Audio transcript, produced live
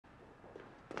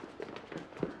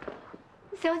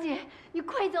小姐，你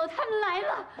快走，他们来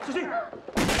了！小心！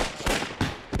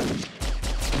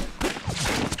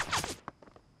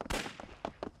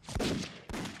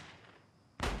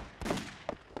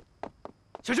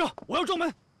小周，我要撞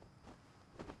门！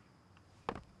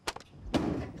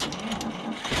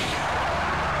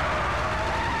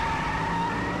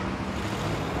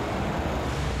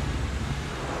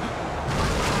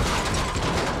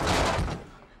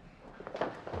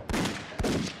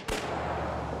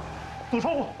堵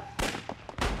窗户！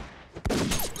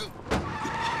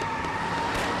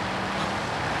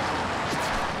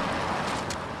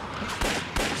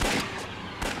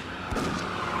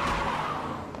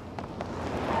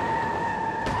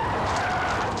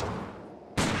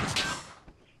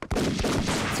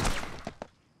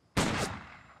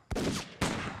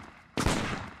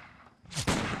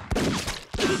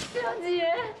小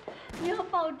姐，你要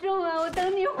保重啊！我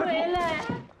等你回来。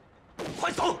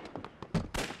快走！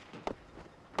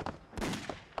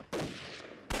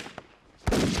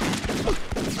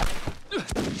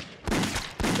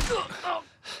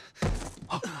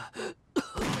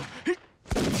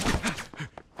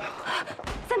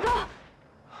 三哥，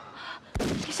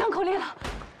你伤口裂了，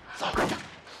走，快走！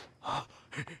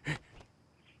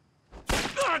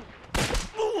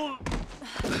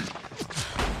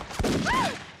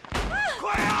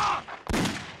快啊！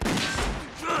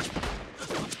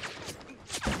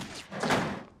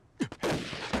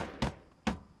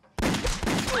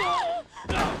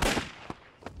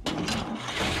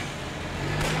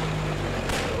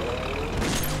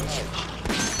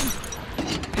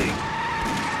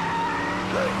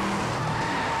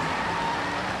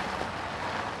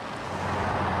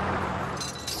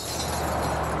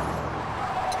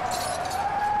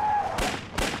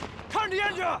看着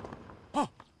燕子！哦。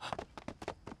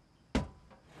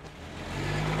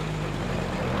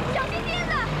 小心钉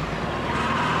子！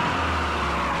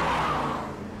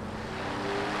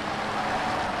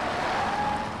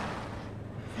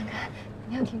三哥，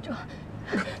你要挺住。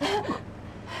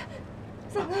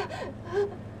三哥，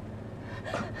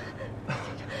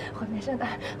会没事的，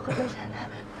会没事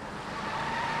的。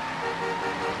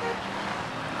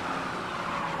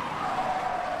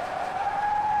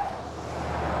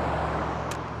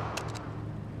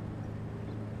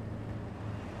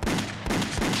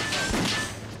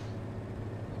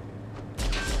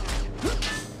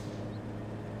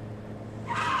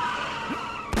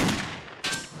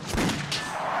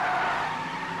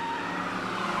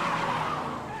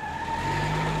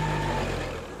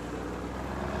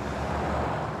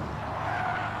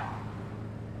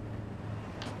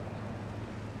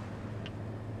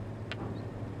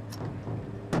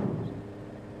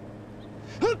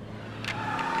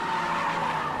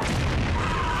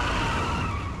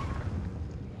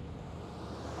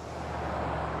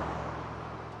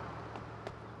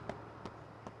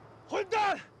混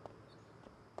蛋！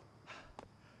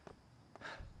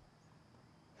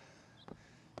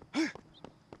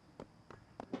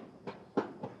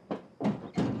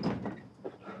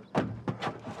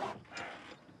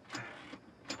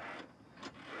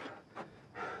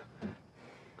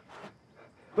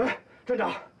喂，站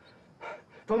长，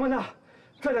转弯呢，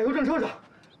在辆邮政车上，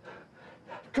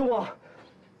正往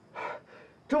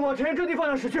前沿阵地方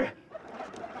向驶去。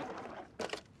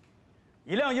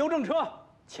一辆邮政车。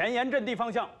 前沿阵地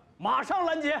方向，马上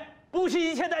拦截！不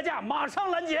惜一切代价，马上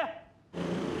拦截！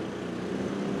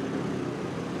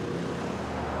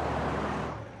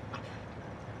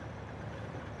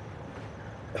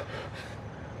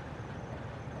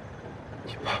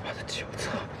你爸爸的酒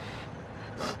册，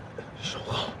收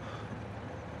好。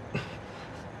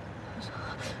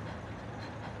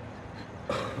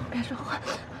别说话。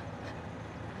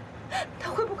他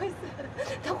会不会死？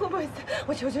他会不会死？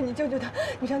我求求你救救他！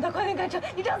你让他快点赶车！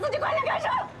你让司机快点赶车！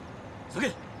司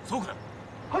機，走開！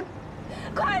係，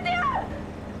快點！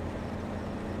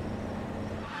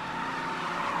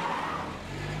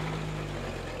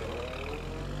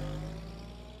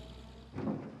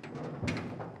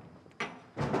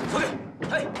司機，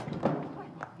係。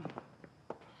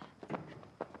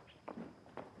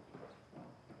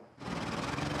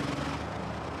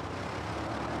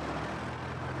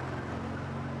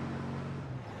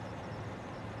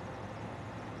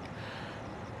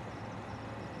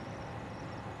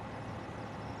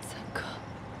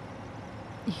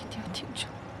你一定要挺住，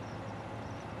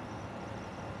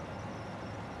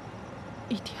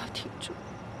一定要挺住。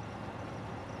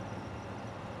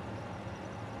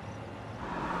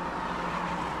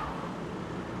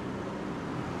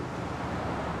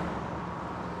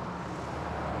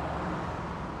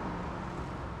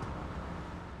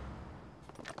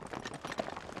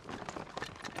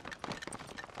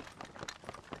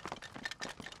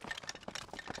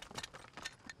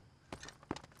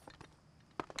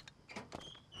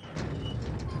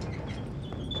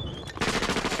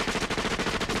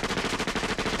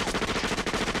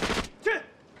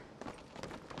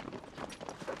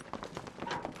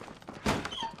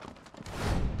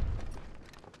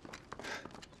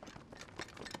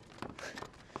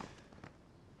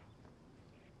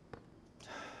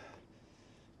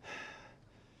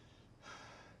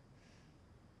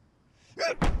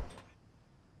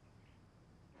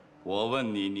我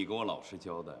问你，你给我老实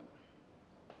交代。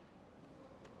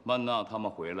曼娜他们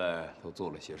回来都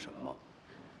做了些什么？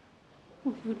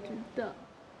我不知道。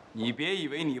你别以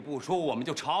为你不说我们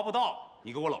就查不到，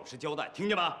你给我老实交代，听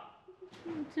见没？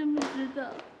我真不知道。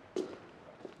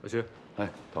老徐，哎，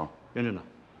头儿，燕震呢？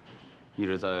一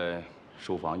直在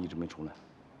书房，一直没出来。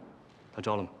他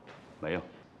招了吗？没有，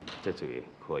这嘴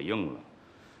可硬了。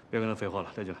别跟他废话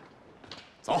了，带进来。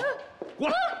走，过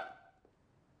来。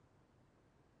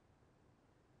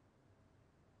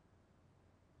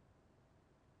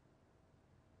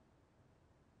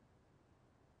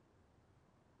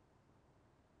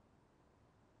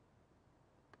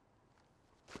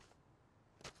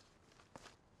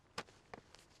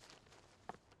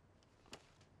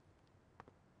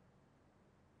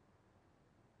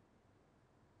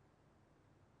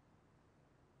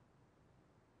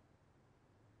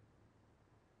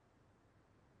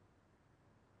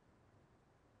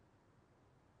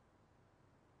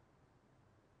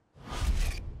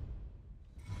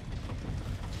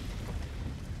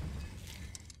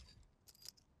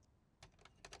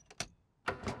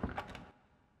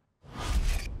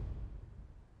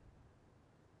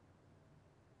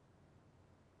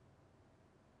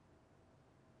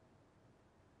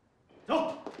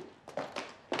走。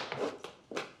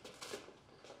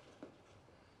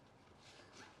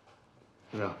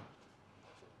怎么样？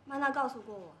曼娜告诉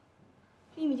过我，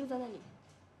秘密就在那里。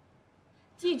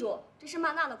记住，这是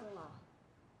曼娜的功劳。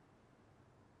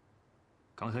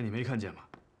刚才你没看见吗？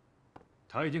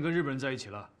他已经跟日本人在一起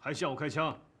了，还向我开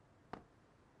枪。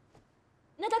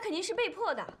那他肯定是被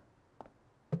迫的。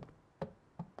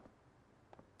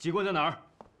机关在哪儿？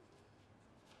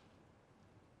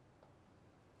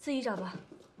自己找吧。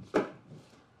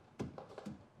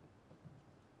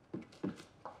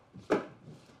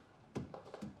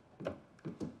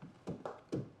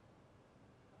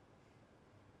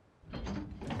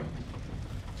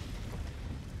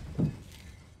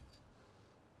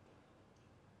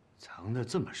藏得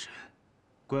这么深，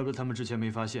怪不得他们之前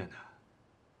没发现呢。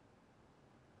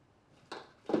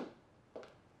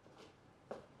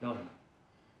钥匙呢？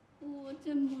我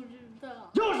真不知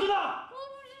道。钥匙呢？我不知道。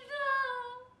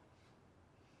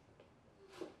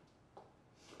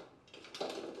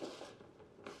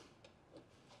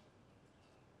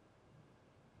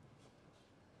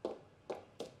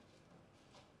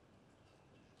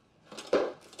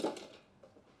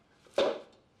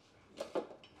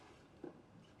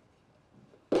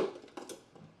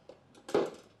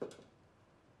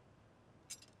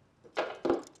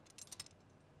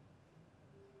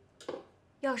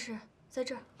钥匙在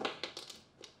这儿。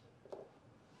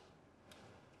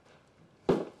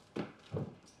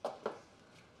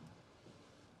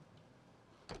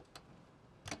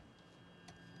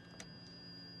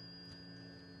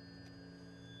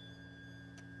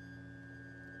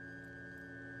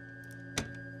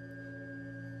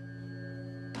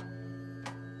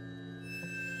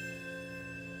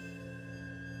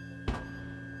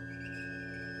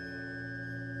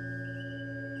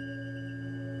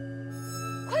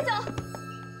快走！